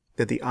atheism,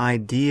 that the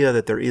idea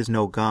that there is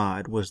no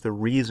God was the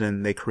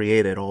reason they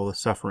created all the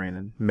suffering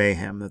and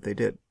mayhem that they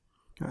did.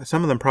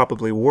 Some of them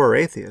probably were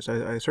atheists.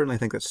 I certainly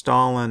think that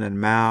Stalin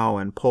and Mao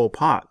and Pol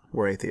Pot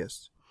were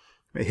atheists.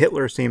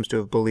 Hitler seems to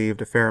have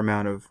believed a fair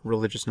amount of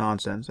religious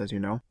nonsense, as you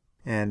know,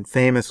 and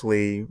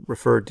famously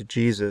referred to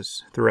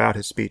Jesus throughout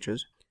his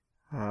speeches.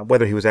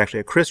 Whether he was actually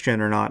a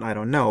Christian or not, I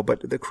don't know,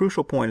 but the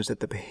crucial point is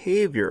that the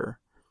behavior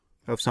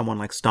of someone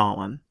like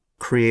Stalin,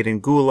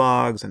 creating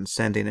gulags and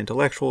sending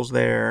intellectuals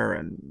there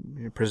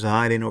and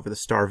presiding over the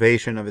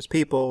starvation of his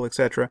people,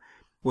 etc.,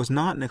 was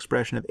not an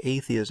expression of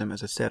atheism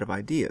as a set of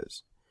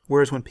ideas.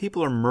 Whereas when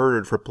people are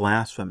murdered for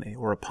blasphemy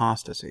or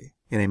apostasy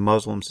in a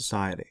Muslim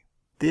society,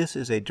 this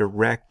is a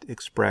direct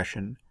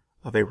expression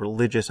of a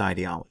religious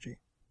ideology.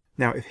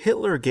 Now, if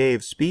Hitler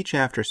gave speech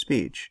after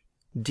speech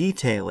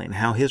detailing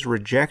how his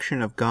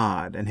rejection of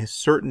God and his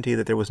certainty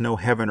that there was no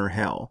heaven or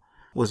hell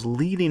was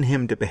leading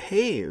him to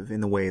behave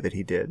in the way that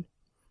he did,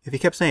 if he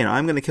kept saying,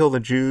 I'm going to kill the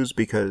Jews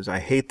because I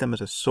hate them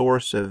as a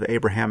source of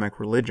Abrahamic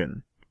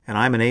religion, and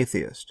I'm an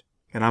atheist,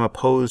 and I'm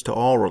opposed to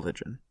all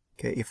religion,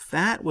 okay, if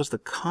that was the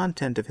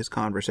content of his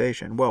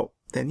conversation, well,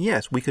 then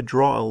yes, we could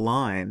draw a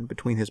line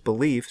between his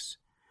beliefs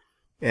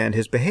and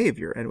his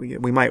behavior, and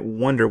we might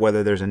wonder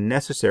whether there's a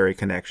necessary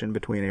connection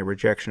between a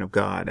rejection of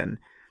God and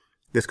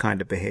this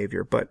kind of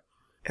behavior, but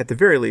at the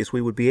very least,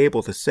 we would be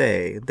able to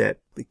say that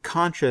the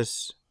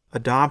conscious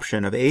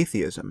adoption of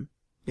atheism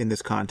in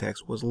this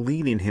context was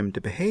leading him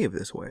to behave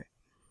this way.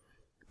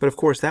 But of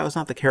course, that was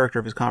not the character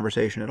of his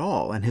conversation at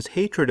all, and his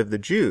hatred of the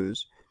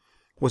Jews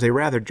was a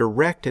rather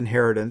direct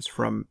inheritance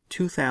from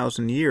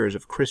 2,000 years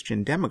of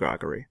Christian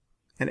demagoguery.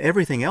 And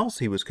everything else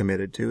he was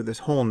committed to, this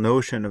whole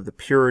notion of the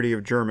purity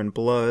of German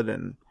blood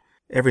and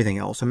everything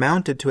else,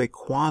 amounted to a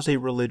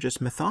quasi-religious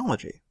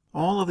mythology.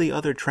 All of the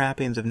other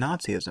trappings of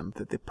Nazism,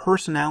 that the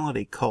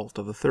personality cult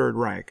of the Third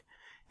Reich,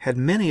 had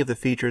many of the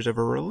features of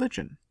a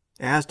religion,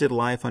 as did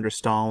life under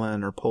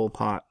Stalin or Pol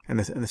Pot, and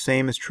the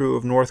same is true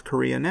of North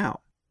Korea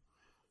now.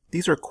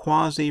 These are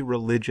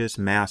quasi-religious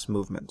mass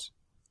movements.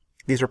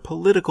 These are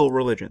political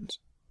religions.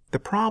 The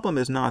problem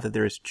is not that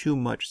there is too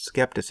much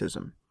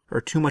skepticism or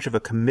too much of a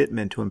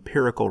commitment to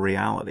empirical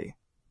reality.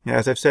 Now,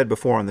 as I've said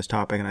before on this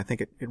topic, and I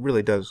think it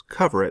really does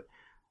cover it,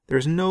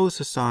 there's no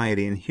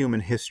society in human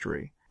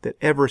history that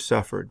ever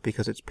suffered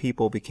because its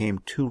people became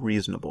too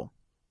reasonable,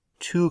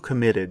 too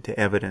committed to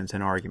evidence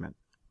and argument.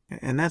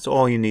 And that's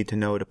all you need to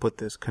know to put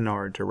this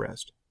canard to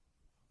rest.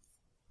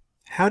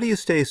 How do you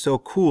stay so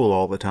cool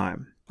all the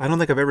time? I don't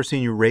think I've ever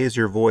seen you raise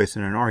your voice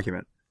in an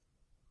argument.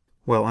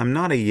 Well, I'm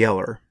not a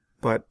yeller,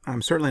 but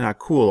I'm certainly not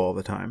cool all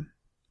the time.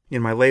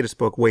 In my latest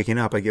book, Waking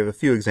Up, I give a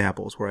few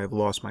examples where I've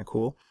lost my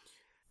cool.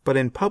 But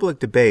in public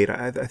debate,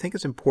 I think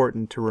it's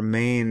important to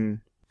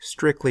remain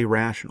strictly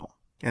rational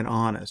and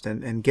honest,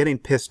 and getting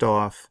pissed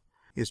off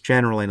is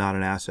generally not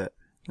an asset.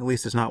 At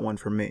least it's not one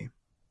for me.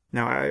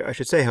 Now, I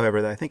should say,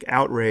 however, that I think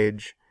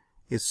outrage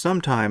is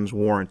sometimes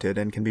warranted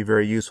and can be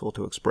very useful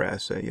to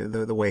express,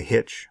 the way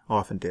Hitch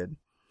often did.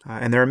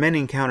 And there are many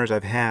encounters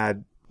I've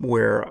had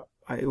where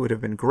it would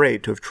have been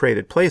great to have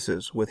traded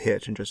places with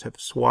Hitch and just have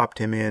swapped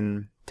him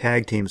in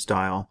tag team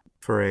style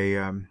for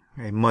a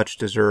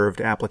much-deserved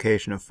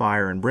application of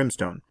fire and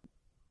brimstone.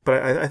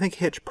 But I think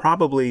Hitch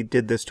probably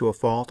did this to a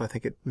fault. I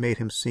think it made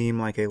him seem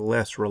like a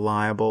less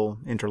reliable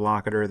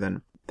interlocutor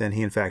than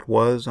he in fact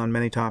was on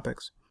many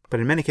topics. But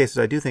in many cases,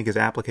 I do think his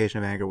application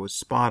of anger was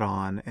spot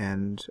on,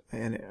 and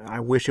I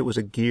wish it was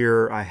a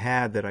gear I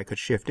had that I could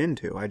shift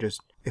into.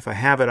 If I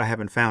have it, I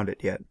haven't found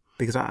it yet.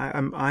 Because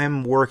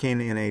I'm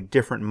working in a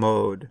different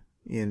mode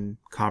in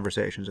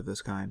conversations of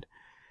this kind.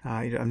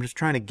 I'm just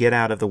trying to get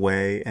out of the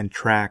way and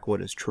track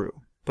what is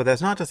true. But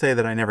that's not to say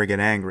that I never get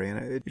angry, and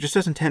it just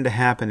doesn't tend to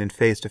happen in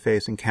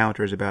face-to-face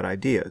encounters about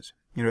ideas.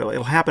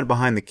 It'll happen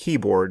behind the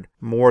keyboard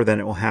more than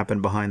it will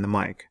happen behind the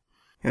mic.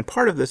 And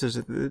part of this is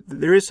that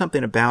there is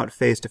something about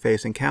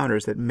face-to-face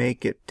encounters that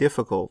make it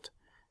difficult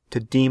to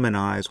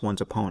demonize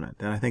one's opponent,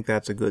 and I think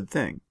that's a good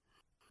thing.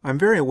 I'm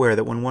very aware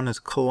that when one is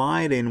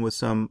colliding with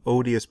some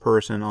odious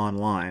person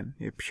online,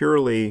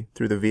 purely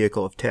through the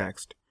vehicle of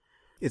text,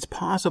 it's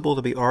possible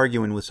to be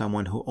arguing with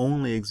someone who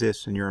only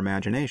exists in your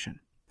imagination.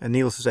 And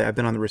needless to say, I've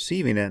been on the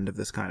receiving end of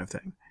this kind of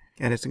thing,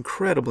 and it's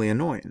incredibly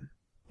annoying.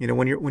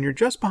 When you're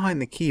just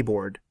behind the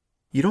keyboard,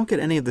 you don't get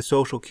any of the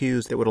social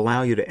cues that would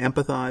allow you to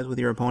empathize with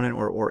your opponent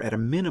or at a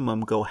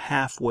minimum go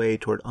halfway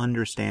toward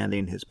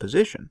understanding his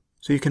position.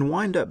 So you can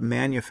wind up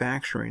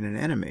manufacturing an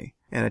enemy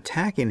and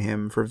attacking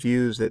him for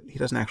views that he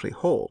doesn't actually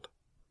hold.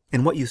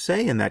 And what you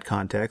say in that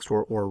context,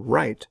 or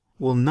write,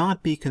 will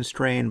not be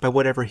constrained by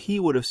whatever he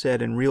would have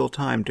said in real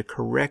time to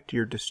correct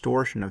your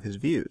distortion of his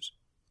views.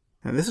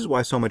 And this is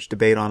why so much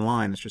debate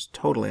online is just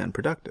totally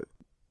unproductive.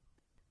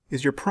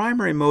 Is your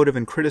primary motive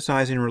in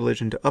criticizing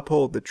religion to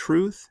uphold the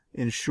truth,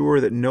 ensure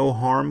that no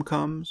harm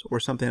comes, or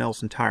something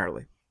else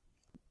entirely?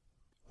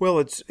 Well,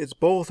 it's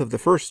both of the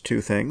first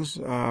two things.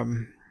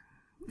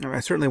 I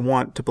certainly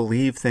want to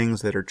believe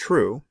things that are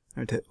true,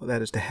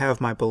 that is, to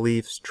have my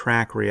beliefs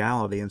track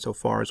reality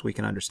insofar as we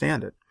can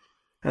understand it.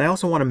 And I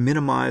also want to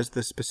minimize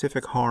the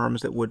specific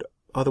harms that would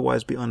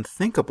otherwise be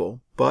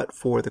unthinkable but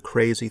for the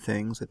crazy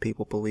things that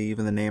people believe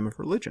in the name of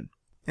religion.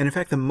 And in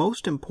fact, the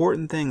most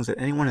important things that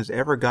anyone has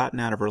ever gotten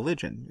out of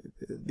religion,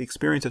 the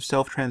experience of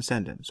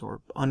self-transcendence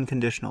or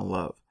unconditional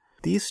love,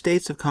 these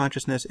states of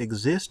consciousness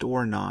exist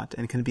or not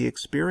and can be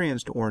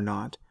experienced or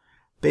not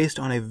based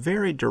on a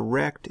very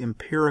direct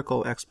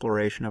empirical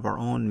exploration of our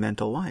own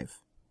mental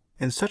life.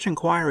 And such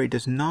inquiry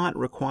does not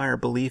require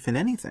belief in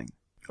anything,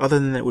 other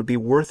than that it would be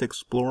worth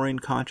exploring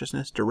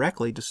consciousness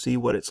directly to see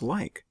what it's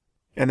like.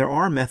 And there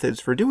are methods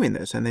for doing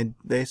this, and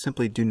they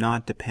simply do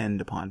not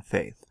depend upon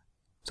faith.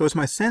 So it's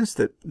my sense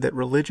that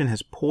religion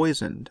has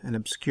poisoned and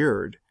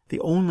obscured the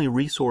only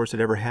resource it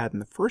ever had in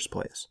the first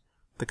place,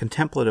 the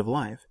contemplative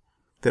life,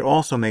 that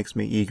also makes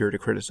me eager to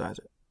criticize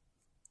it.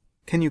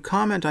 Can you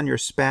comment on your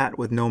spat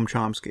with Noam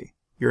Chomsky?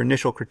 Your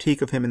initial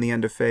critique of him in The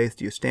End of Faith?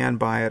 Do you stand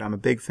by it? I'm a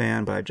big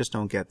fan, but I just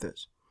don't get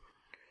this.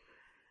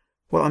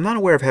 Well, I'm not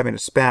aware of having a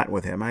spat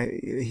with him.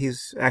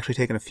 He's actually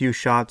taken a few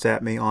shots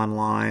at me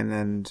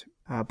online,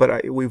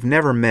 but we've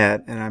never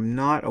met, and I'm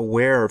not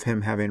aware of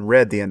him having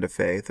read The End of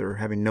Faith or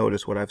having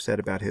noticed what I've said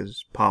about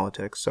his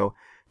politics. So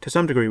to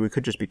some degree, we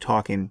could just be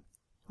talking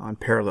on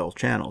parallel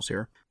channels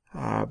here.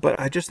 But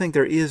I just think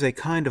there is a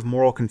kind of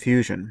moral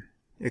confusion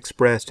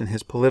expressed in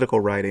his political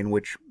writing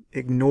which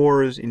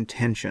ignores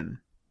intention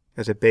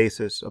as a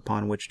basis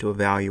upon which to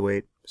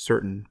evaluate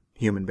certain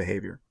human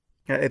behavior.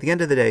 At the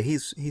end of the day, he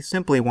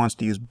simply wants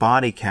to use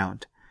body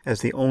count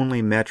as the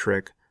only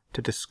metric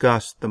to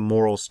discuss the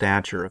moral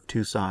stature of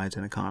two sides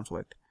in a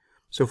conflict.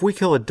 So if we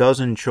kill a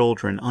dozen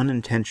children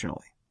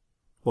unintentionally,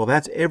 well,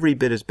 that's every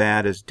bit as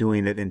bad as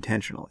doing it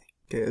intentionally.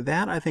 Okay,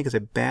 that, I think, is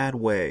a bad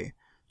way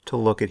to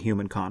look at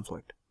human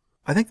conflict.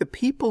 I think the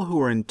people who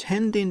are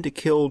intending to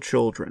kill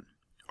children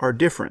are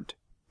different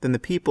than the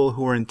people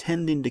who are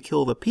intending to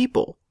kill the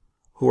people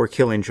who are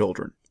killing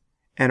children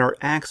and are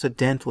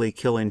accidentally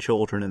killing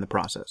children in the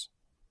process.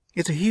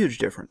 It's a huge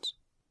difference.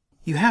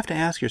 You have to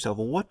ask yourself,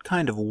 what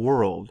kind of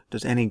world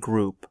does any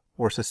group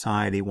or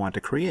society want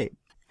to create?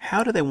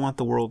 How do they want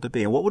the world to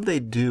be? And what would they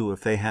do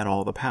if they had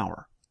all the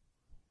power?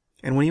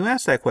 And when you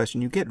ask that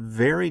question, you get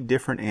very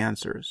different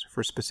answers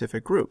for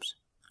specific groups,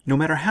 no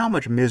matter how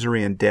much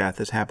misery and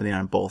death is happening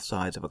on both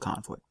sides of a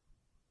conflict.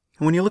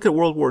 And when you look at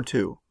World War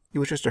II, it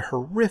was just a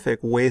horrific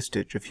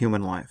wastage of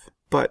human life.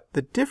 But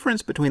the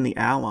difference between the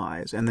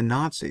Allies and the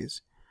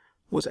Nazis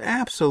was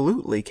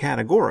absolutely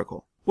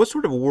categorical. What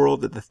sort of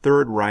world did the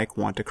Third Reich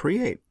want to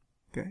create?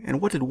 Okay? And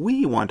what did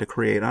we want to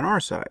create on our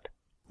side?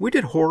 We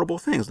did horrible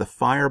things. The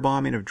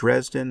firebombing of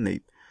Dresden,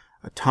 the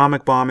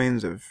atomic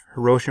bombings of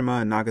Hiroshima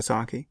and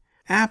Nagasaki.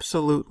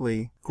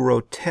 absolutely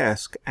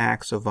grotesque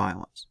acts of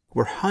violence,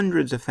 where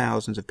hundreds of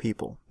thousands of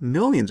people,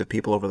 millions of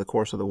people over the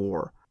course of the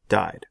war,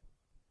 died.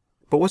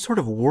 But what sort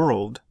of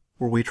world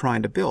were we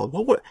trying to build?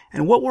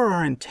 What were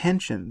our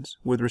intentions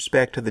with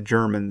respect to the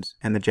Germans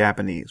and the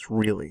Japanese,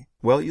 really?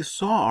 Well, you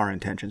saw our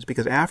intentions,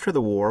 because after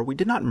the war, we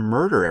did not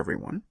murder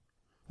everyone.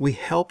 We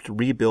helped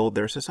rebuild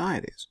their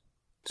societies.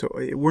 So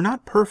we're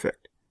not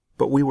perfect,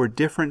 but we were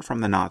different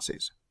from the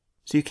Nazis.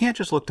 So you can't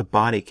just look to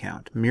body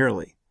count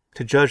merely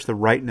to judge the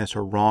rightness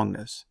or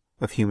wrongness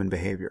of human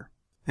behavior.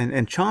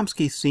 And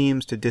Chomsky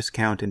seems to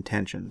discount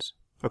intentions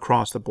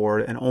across the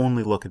board and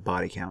only look at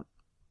body count.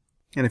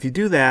 And if you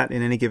do that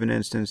in any given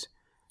instance,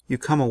 you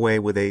come away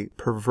with a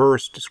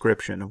perverse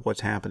description of what's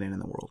happening in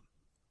the world.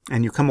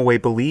 And you come away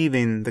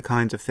believing the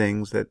kinds of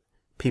things that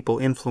people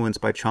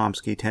influenced by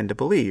Chomsky tend to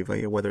believe,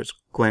 whether it's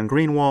Glenn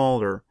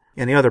Greenwald or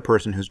any other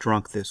person who's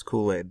drunk this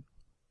Kool-Aid.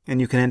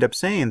 And you can end up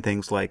saying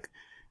things like,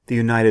 the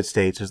United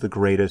States is the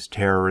greatest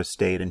terrorist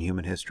state in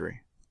human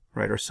history,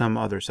 right? Or some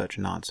other such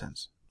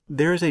nonsense.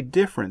 There is a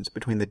difference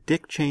between the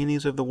Dick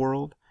Cheneys of the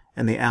world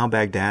and the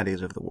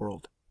al-Baghdadis of the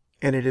world.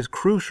 And it is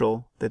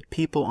crucial that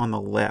people on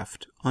the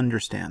left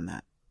understand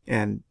that.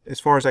 And as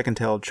far as I can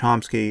tell,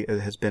 Chomsky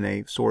has been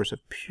a source of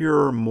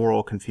pure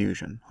moral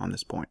confusion on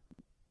this point.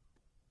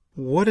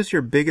 What is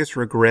your biggest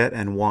regret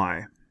and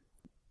why?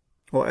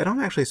 Well, I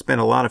don't actually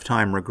spend a lot of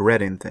time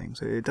regretting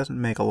things. It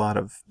doesn't make a lot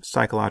of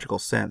psychological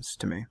sense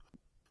to me.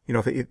 You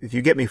know, if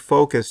you get me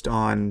focused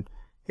on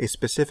a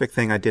specific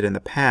thing I did in the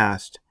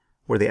past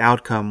where the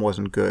outcome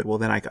wasn't good, well,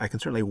 then I can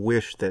certainly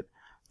wish that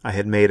I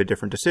had made a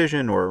different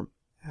decision or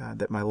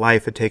that my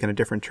life had taken a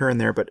different turn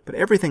there. But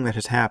everything that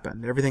has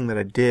happened, everything that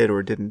I did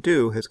or didn't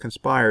do has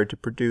conspired to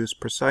produce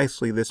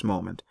precisely this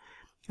moment.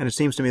 And it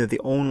seems to me that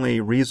the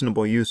only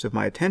reasonable use of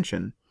my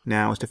attention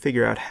now is to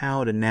figure out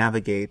how to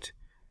navigate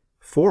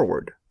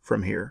forward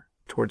from here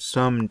towards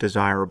some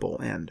desirable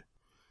end.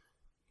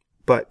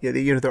 But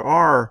there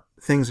are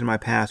things in my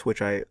past which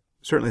I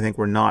certainly think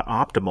were not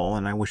optimal,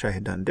 and I wish I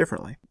had done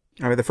differently.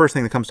 I mean, the first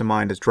thing that comes to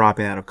mind is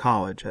dropping out of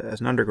college as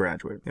an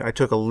undergraduate. I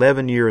took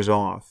 11 years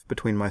off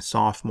between my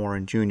sophomore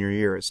and junior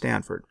year at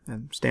Stanford,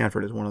 and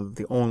Stanford is one of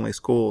the only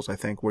schools, I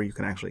think, where you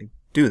can actually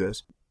do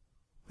this.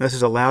 This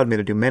has allowed me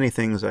to do many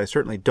things I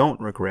certainly don't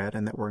regret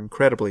and that were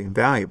incredibly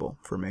valuable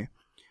for me.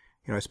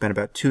 I spent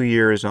about 2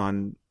 years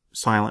on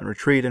silent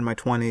retreat in my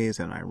 20s,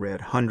 and I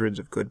read hundreds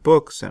of good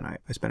books, and I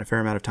spent a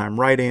fair amount of time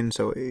writing,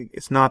 so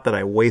it's not that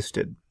I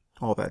wasted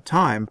all that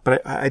time,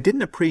 but I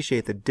didn't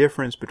appreciate the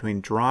difference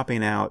between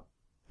dropping out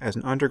as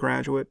an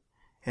undergraduate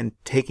and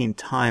taking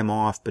time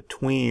off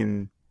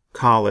between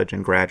college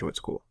and graduate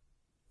school.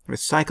 I mean,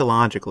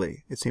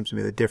 psychologically, it seems to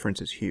me the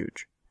difference is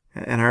huge.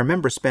 And I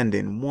remember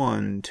spending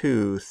 1,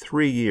 2,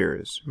 3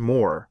 years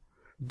more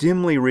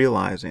dimly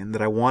realizing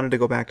that I wanted to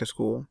go back to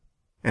school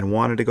and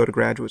wanted to go to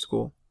graduate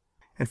school,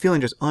 and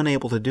feeling just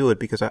unable to do it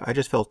because I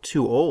just felt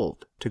too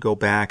old to go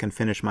back and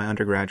finish my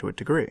undergraduate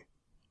degree.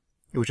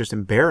 It was just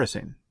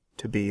embarrassing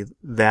to be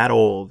that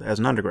old as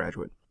an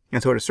undergraduate.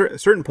 And so at a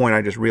certain point,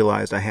 I just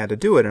realized I had to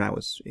do it, and I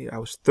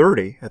was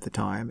 30 at the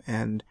time,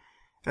 and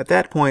at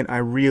that point, I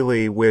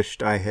really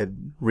wished I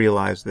had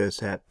realized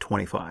this at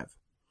 25.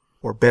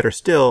 Or better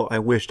still, I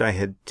wished I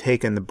had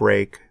taken the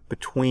break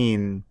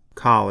between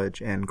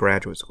college and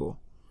graduate school.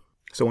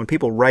 So when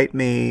people write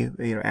me,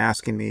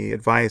 asking me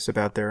advice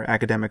about their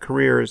academic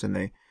careers, and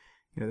the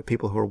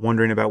people who are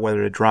wondering about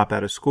whether to drop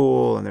out of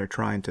school, and they're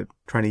trying to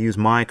use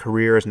my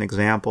career as an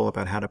example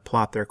about how to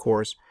plot their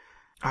course,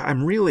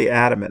 I'm really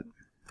adamant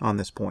on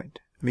this point.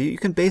 I mean, you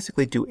can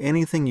basically do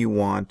anything you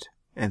want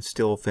and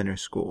still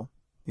finish school.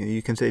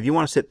 You can say if you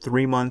want to sit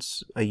 3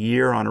 months a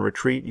year on a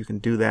retreat, you can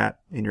do that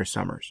in your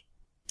summers.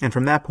 And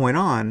from that point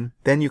on,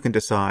 then you can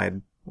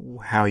decide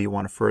how you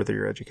want to further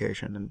your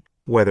education and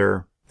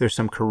whether there's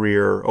some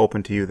career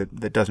open to you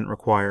that doesn't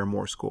require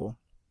more school.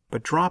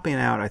 But dropping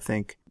out, I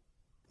think,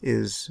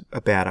 is a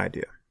bad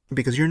idea,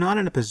 because you're not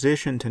in a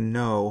position to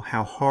know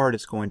how hard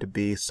it's going to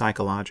be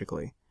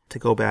psychologically to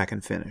go back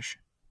and finish.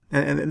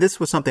 And this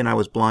was something I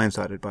was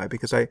blindsided by,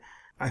 because I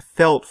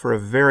felt for a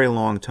very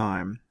long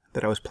time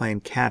that I was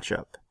playing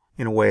catch-up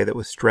in a way that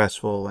was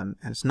stressful, and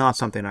it's not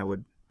something I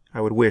would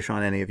wish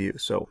on any of you.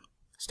 So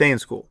stay in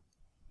school.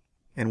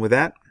 And with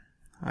that,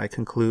 I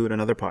conclude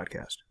another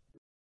podcast.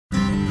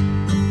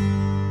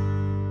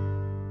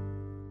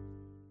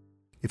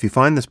 If you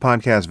find this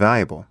podcast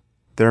valuable,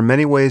 there are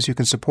many ways you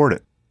can support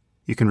it.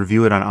 You can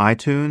review it on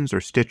iTunes or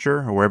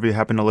Stitcher or wherever you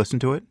happen to listen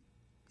to it.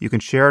 You can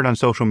share it on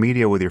social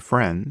media with your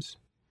friends.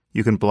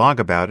 You can blog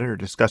about it or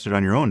discuss it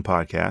on your own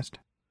podcast.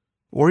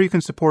 Or you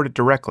can support it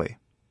directly.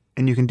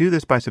 And you can do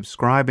this by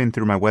subscribing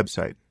through my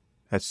website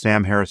at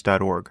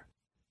samharris.org.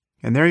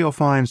 And there you'll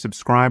find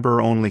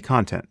subscriber-only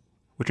content,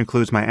 which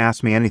includes my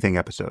Ask Me Anything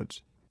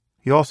episodes.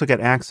 You'll also get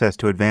access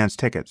to advance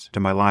tickets to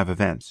my live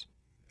events,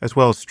 as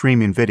well as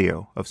streaming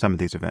video of some of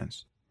these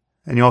events.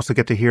 And you also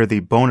get to hear the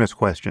bonus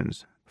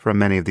questions from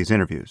many of these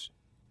interviews.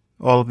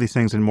 All of these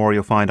things and more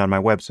you'll find on my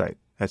website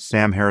at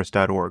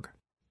samharris.org.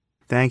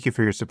 Thank you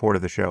for your support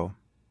of the show.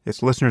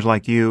 It's listeners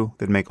like you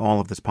that make all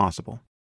of this possible.